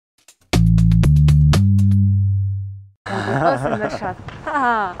Us in the shot.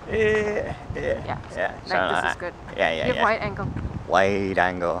 Yeah. Like this is good. Yeah. Give wide angle. Wide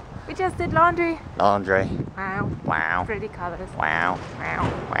angle. We just did laundry. Laundry. Wow. Pretty colors. Wow.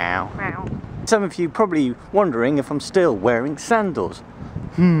 Wow. Some of you probably wondering if I'm still wearing sandals.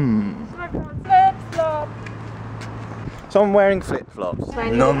 Flip-flop. So I'm wearing flip-flops.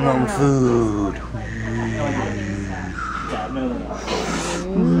 Nom food.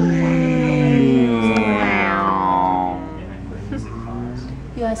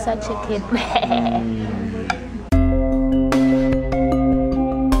 You are such a kid.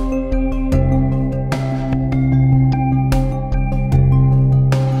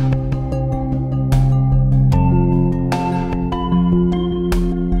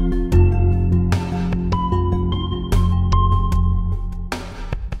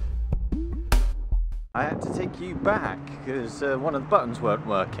 I had to take you back because one of the buttons weren't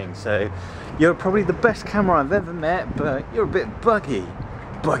working, so you're probably the best camera I've ever met, but you're a bit buggy.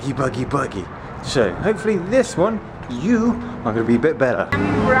 Buggy. So hopefully this one, you are going to be a bit better.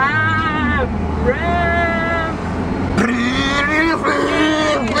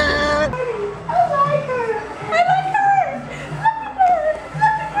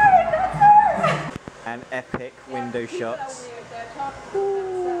 And epic window shots.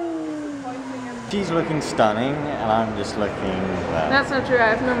 She's looking stunning, and I'm just looking, well... That's not true,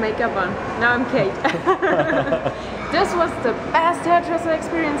 I have no makeup on. Now I'm Kate. This was the best hairdresser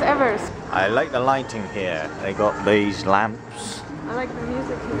experience ever. I like the lighting here. They got these lamps. I like the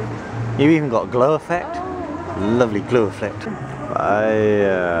music here. You even got a glow effect. Oh. Lovely glow effect.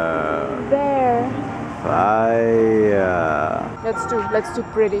 Fire. There. Fire. Let's do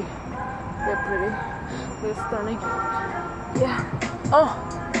pretty. They're pretty. They're stunning. Yeah. Oh.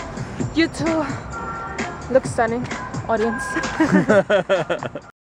 You too look stunning, audience.